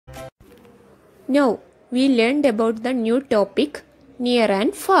Now we learned about the new topic near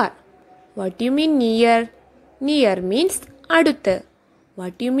and far. What do you mean near? Near means aduthu.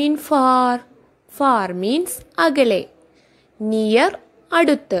 What do you mean far? Far means agale. Near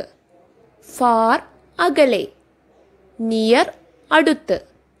aduthu. Far agale. Near aduthu.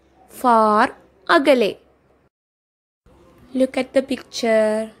 Far agale. Look at the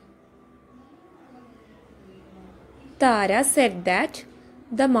picture. Tara said that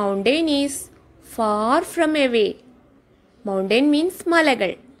the mountain is far from away. Mountain means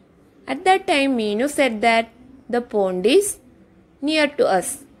Malagal. At that time, Meenu said that the pond is near to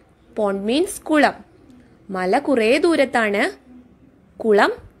us. Pond means Kulam. Mala kure doorathana.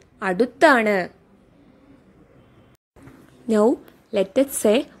 Kulam aduthana. Now, let us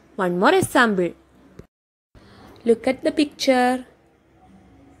say one more example. Look at the picture.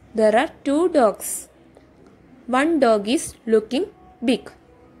 There are two dogs. One dog is looking big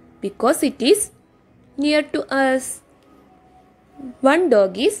because it is near to us. One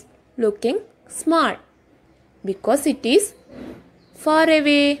dog is looking small because it is far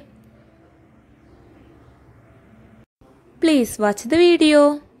away. Please watch the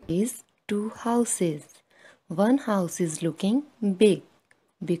video. Is two houses. One house is looking big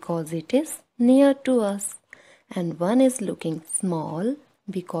because it is near to us, and one is looking small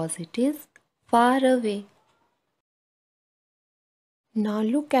because it is far away. Now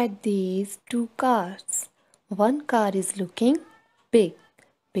look at these two cars. One car is looking big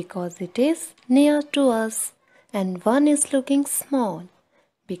because it is near to us, and one is looking small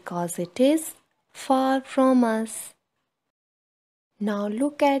because it is far from us. Now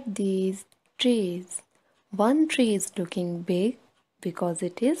look at these trees. One tree is looking big because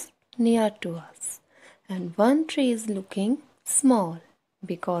it is near to us, and one tree is looking small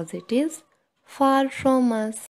because it is far from us.